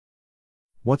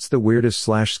What's the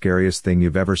weirdest/scariest thing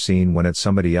you've ever seen when at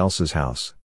somebody else's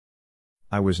house?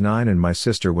 I was 9 and my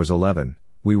sister was 11,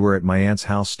 we were at my aunt's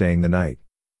house staying the night.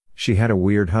 She had a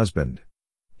weird husband.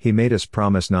 He made us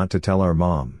promise not to tell our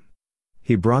mom.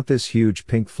 He brought this huge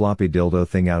pink floppy dildo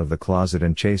thing out of the closet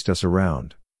and chased us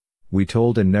around. We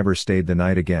told and never stayed the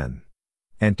night again.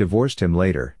 Aunt divorced him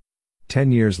later.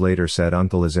 10 years later said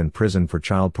uncle is in prison for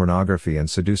child pornography and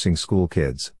seducing school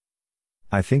kids.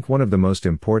 I think one of the most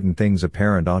important things a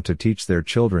parent ought to teach their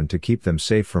children to keep them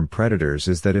safe from predators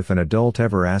is that if an adult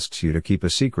ever asks you to keep a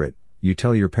secret, you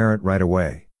tell your parent right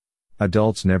away.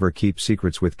 Adults never keep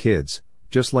secrets with kids,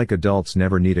 just like adults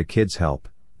never need a kid's help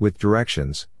with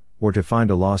directions, or to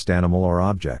find a lost animal or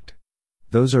object.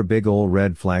 Those are big ol'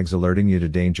 red flags alerting you to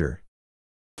danger.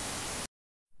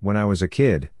 When I was a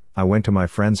kid, I went to my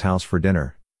friend's house for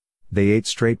dinner. They ate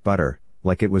straight butter,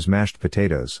 like it was mashed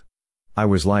potatoes. I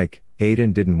was like 8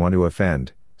 and didn't want to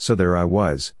offend, so there I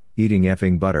was, eating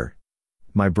effing butter.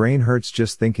 My brain hurts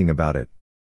just thinking about it.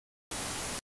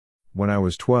 When I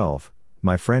was 12,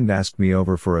 my friend asked me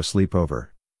over for a sleepover.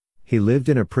 He lived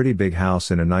in a pretty big house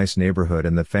in a nice neighborhood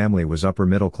and the family was upper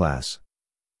middle class.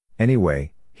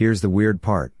 Anyway, here's the weird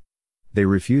part. They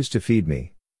refused to feed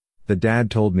me. The dad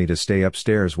told me to stay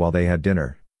upstairs while they had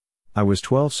dinner. I was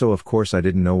 12, so of course I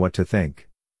didn't know what to think.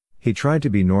 He tried to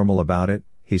be normal about it.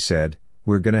 He said,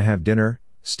 "We're gonna have dinner,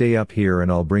 stay up here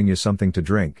and I'll bring you something to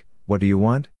drink. What do you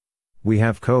want?" "We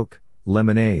have Coke,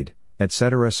 lemonade,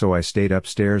 etc." So I stayed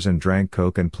upstairs and drank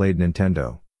Coke and played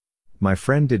Nintendo. My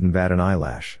friend didn't bat an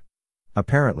eyelash.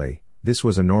 Apparently, this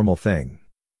was a normal thing.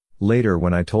 Later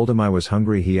when I told him I was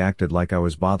hungry he acted like I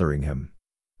was bothering him.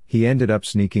 He ended up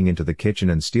sneaking into the kitchen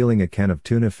and stealing a can of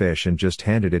tuna fish and just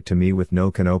handed it to me with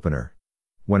no can opener.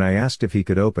 When I asked if he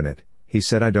could open it, he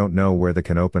said I don't know where the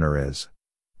can opener is.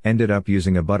 Ended up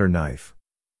using a butter knife.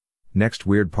 Next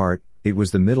weird part, it was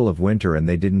the middle of winter and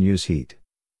they didn't use heat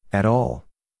at all.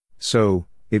 So,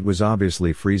 it was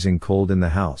obviously freezing cold in the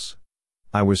house.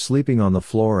 I was sleeping on the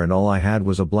floor and all I had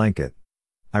was a blanket.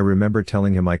 I remember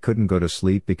telling him I couldn't go to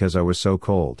sleep because I was so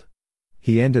cold.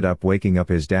 He ended up waking up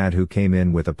his dad, who came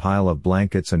in with a pile of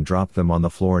blankets and dropped them on the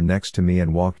floor next to me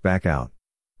and walked back out.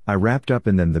 I wrapped up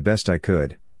in them the best I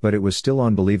could, but it was still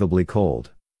unbelievably cold.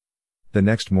 The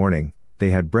next morning, they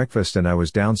had breakfast and I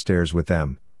was downstairs with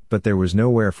them, but there was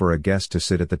nowhere for a guest to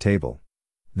sit at the table.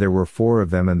 There were 4 of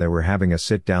them and they were having a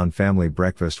sit-down family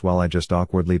breakfast while I just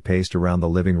awkwardly paced around the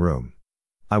living room.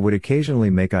 I would occasionally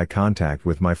make eye contact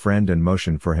with my friend and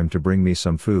motion for him to bring me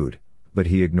some food, but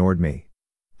he ignored me.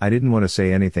 I didn't want to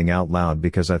say anything out loud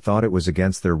because I thought it was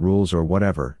against their rules or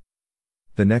whatever.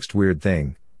 The next weird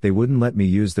thing, they wouldn't let me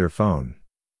use their phone.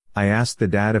 I asked the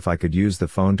dad if I could use the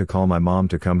phone to call my mom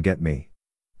to come get me.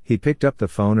 He picked up the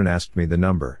phone and asked me the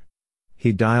number.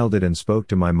 He dialed it and spoke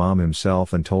to my mom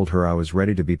himself and told her I was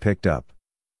ready to be picked up.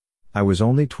 I was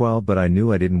only 12, but I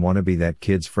knew I didn't want to be that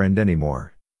kid's friend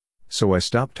anymore. So I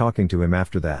stopped talking to him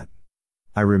after that.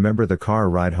 I remember the car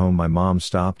ride home my mom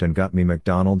stopped and got me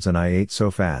McDonald's and I ate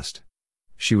so fast.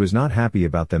 She was not happy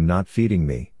about them not feeding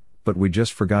me, but we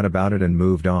just forgot about it and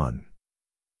moved on.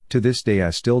 To this day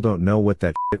I still don't know what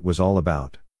that shit was all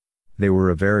about. They were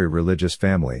a very religious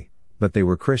family, but they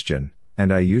were Christian,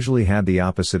 and I usually had the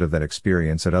opposite of that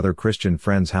experience at other Christian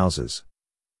friends' houses.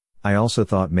 I also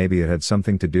thought maybe it had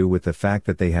something to do with the fact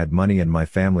that they had money and my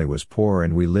family was poor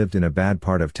and we lived in a bad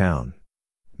part of town.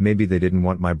 Maybe they didn't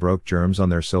want my broke germs on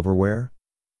their silverware?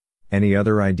 Any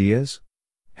other ideas?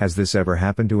 Has this ever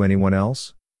happened to anyone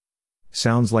else?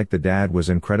 Sounds like the dad was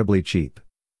incredibly cheap.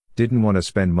 Didn't want to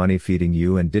spend money feeding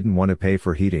you and didn't want to pay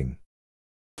for heating.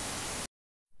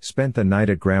 Spent the night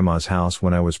at grandma's house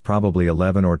when I was probably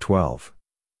 11 or 12.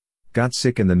 Got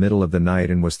sick in the middle of the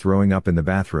night and was throwing up in the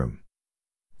bathroom.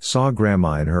 Saw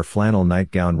grandma in her flannel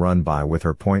nightgown run by with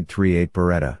her .38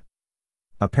 Beretta.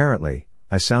 Apparently,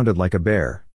 I sounded like a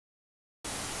bear.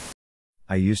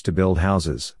 I used to build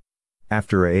houses.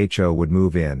 After a HO would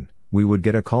move in, we would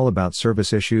get a call about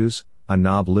service issues, a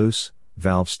knob loose,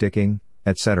 valve sticking,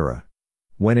 etc.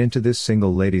 Went into this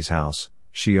single lady's house.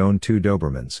 She owned 2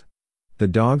 Dobermans. The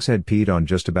dogs had peed on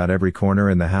just about every corner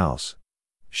in the house.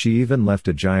 She even left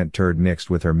a giant turd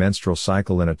mixed with her menstrual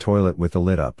cycle in a toilet with the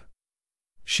lid up.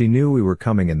 She knew we were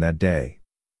coming in that day.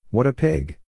 What a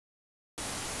pig.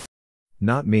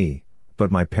 Not me,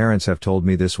 but my parents have told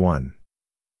me this one.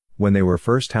 When they were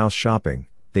first house shopping,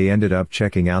 they ended up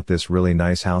checking out this really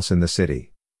nice house in the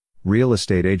city. Real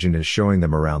estate agent is showing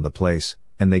them around the place,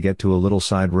 and they get to a little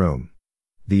side room.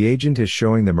 The agent is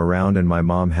showing them around and my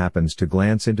mom happens to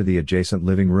glance into the adjacent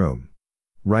living room.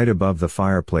 Right above the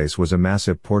fireplace was a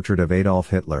massive portrait of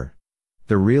Adolf Hitler.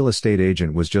 The real estate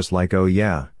agent was just like, "Oh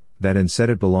yeah, That and said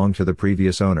it belonged to the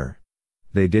previous owner.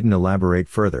 They didn't elaborate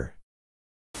further.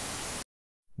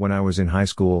 When I was in high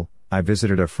school, I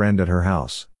visited a friend at her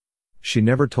house. She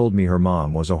never told me her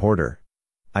mom was a hoarder.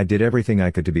 I did everything I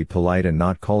could to be polite and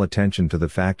not call attention to the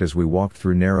fact as we walked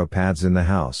through narrow paths in the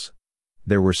house.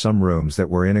 There were some rooms that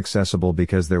were inaccessible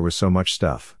because there was so much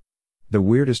stuff. The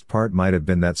weirdest part might have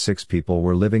been that 6 people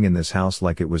were living in this house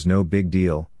like it was no big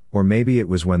deal, or maybe it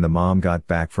was when the mom got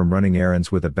back from running errands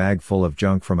with a bag full of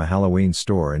junk from a Halloween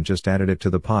store and just added it to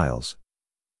the piles.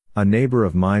 A neighbor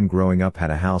of mine growing up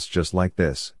had a house just like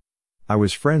this. I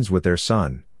was friends with their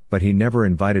son, but he never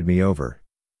invited me over.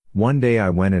 One day I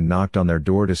went and knocked on their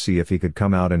door to see if he could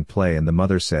come out and play, and the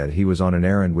mother said he was on an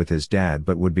errand with his dad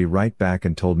but would be right back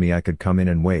and told me I could come in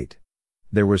and wait.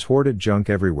 There was hoarded junk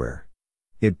everywhere.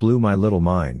 It blew my little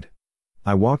mind.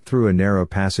 I walked through a narrow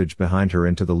passage behind her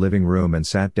into the living room and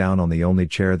sat down on the only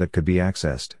chair that could be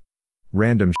accessed.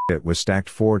 Random shit was stacked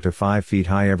 4 to 5 feet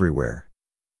high everywhere.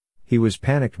 He was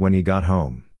panicked when he got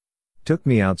home. Took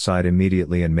me outside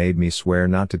immediately and made me swear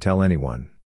not to tell anyone.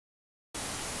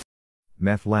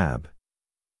 Meth lab.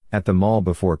 At the mall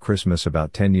before Christmas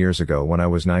about 10 years ago when I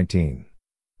was 19.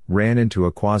 Ran into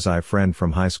a quasi-friend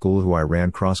from high school who I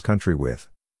ran cross-country with.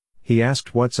 He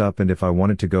asked what's up and if I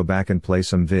wanted to go back and play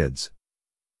some vids.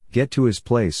 Get to his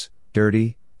place,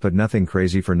 dirty, but nothing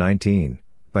crazy for 19,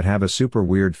 but have a super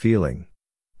weird feeling.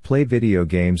 Play video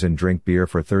games and drink beer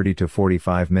for 30 to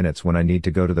 45 minutes when I need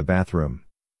to go to the bathroom.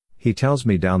 He tells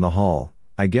me down the hall.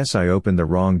 I guess I opened the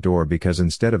wrong door because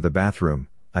instead of the bathroom,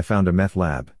 I found a meth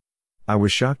lab. I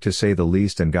was shocked to say the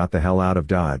least and got the hell out of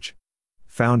Dodge.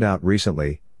 Found out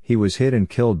recently, he was hit and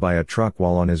killed by a truck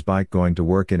while on his bike going to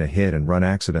work in a hit and run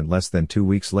accident less than 2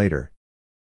 weeks later.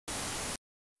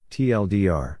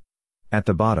 TLDR. At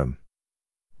the bottom.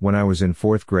 When I was in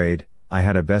 4th grade, I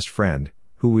had a best friend,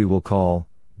 who we will call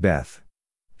Beth.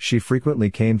 She frequently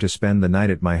came to spend the night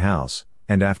at my house,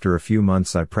 and after a few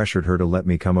months I pressured her to let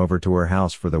me come over to her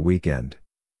house for the weekend.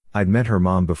 I'd met her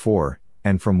mom before,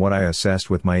 and from what I assessed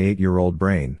with my 8-year-old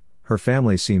brain, her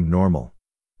family seemed normal.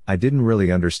 I didn't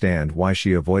really understand why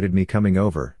she avoided me coming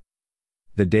over.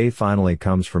 The day finally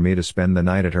comes for me to spend the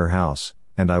night at her house,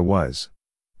 and I was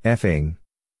effing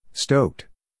stoked.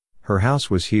 Her house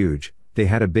was huge. They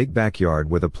had a big backyard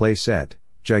with a play set,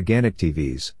 gigantic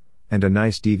TVs, and a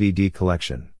nice DVD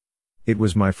collection. It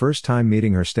was my first time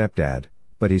meeting her stepdad,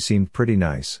 but he seemed pretty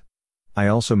nice. I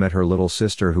also met her little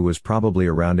sister who was probably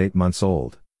around 8 months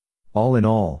old. All in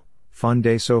all, fun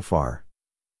day so far.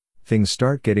 Things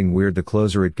start getting weird the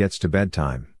closer it gets to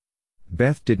bedtime.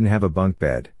 Beth didn't have a bunk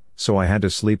bed, so I had to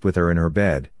sleep with her in her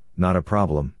bed, not a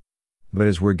problem. But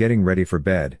as we're getting ready for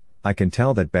bed, I can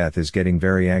tell that Beth is getting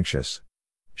very anxious.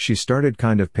 She started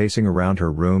kind of pacing around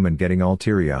her room and getting all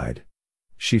teary-eyed.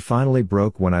 She finally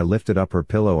broke when I lifted up her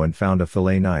pillow and found a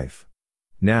fillet knife.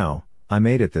 Now, I'm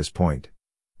 8 at this point.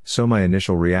 So my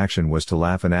initial reaction was to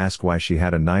laugh and ask why she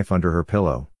had a knife under her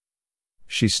pillow.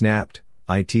 She snapped,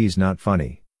 "It's not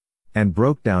funny," and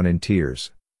broke down in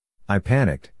tears. I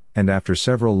panicked, and after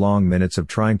several long minutes of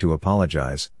trying to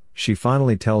apologize, she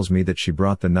finally tells me that she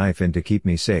brought the knife in to keep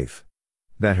me safe.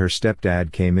 That her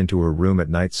stepdad came into her room at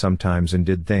night sometimes and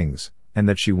did things, and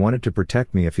that she wanted to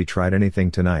protect me if he tried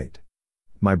anything tonight.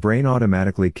 My brain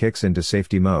automatically kicks into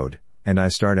safety mode, and I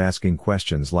start asking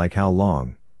questions like how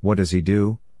long, what does he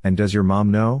do, and does your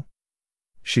mom know?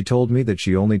 She told me that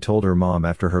she only told her mom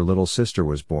after her little sister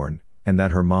was born, and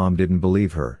that her mom didn't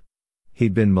believe her.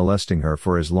 He'd been molesting her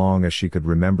for as long as she could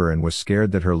remember and was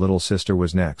scared that her little sister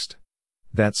was next.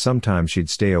 That sometimes she'd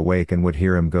stay awake and would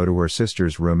hear him go to her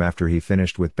sister's room after he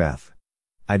finished with Beth.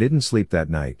 I didn't sleep that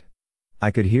night.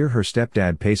 I could hear her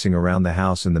stepdad pacing around the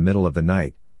house in the middle of the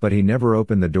night, but he never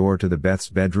opened the door to the Beth's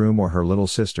bedroom or her little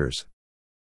sister's.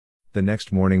 The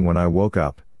next morning when I woke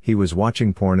up, he was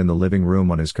watching porn in the living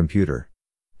room on his computer.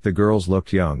 The girls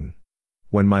looked young.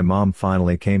 When my mom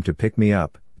finally came to pick me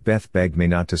up, Beth begged me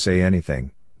not to say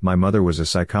anything. My mother was a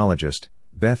psychologist.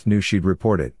 Beth knew she'd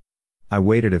report it. I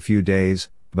waited a few days,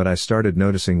 but I started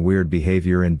noticing weird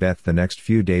behavior in Beth the next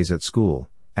few days at school,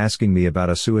 asking me about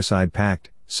a suicide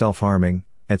pact, self-harming,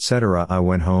 etc. I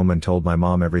went home and told my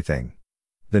mom everything.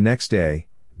 The next day,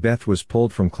 Beth was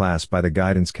pulled from class by the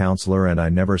guidance counselor and I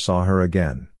never saw her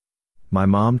again. My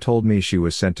mom told me she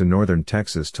was sent to northern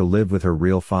Texas to live with her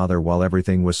real father while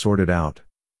everything was sorted out.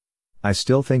 I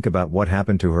still think about what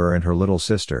happened to her and her little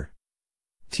sister.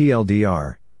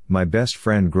 TLDR, my best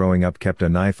friend growing up kept a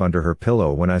knife under her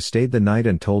pillow when I stayed the night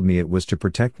and told me it was to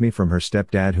protect me from her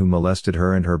stepdad who molested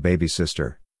her and her baby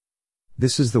sister.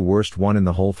 This is the worst one in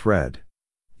the whole thread.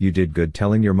 You did good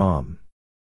telling your mom.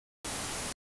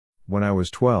 When I was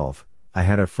 12, I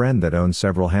had a friend that owned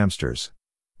several hamsters.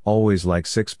 Always like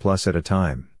 6 plus at a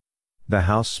time. The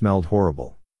house smelled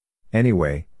horrible.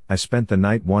 Anyway, I spent the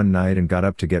night one night and got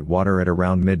up to get water at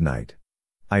around midnight.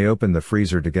 I opened the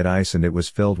freezer to get ice and it was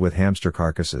filled with hamster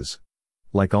carcasses.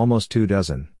 Like almost 2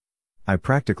 dozen. I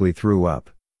practically threw up.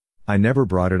 I never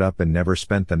brought it up and never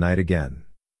spent the night again.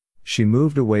 She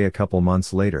moved away a couple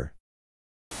months later.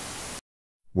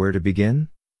 Where to begin?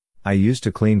 I used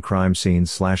to clean crime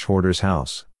scenes / hoarder's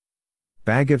house.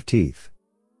 Bag of teeth.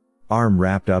 Arm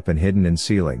wrapped up and hidden in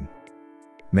ceiling.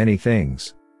 Many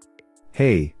things.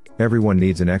 Hey, everyone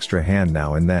needs an extra hand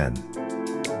now and then.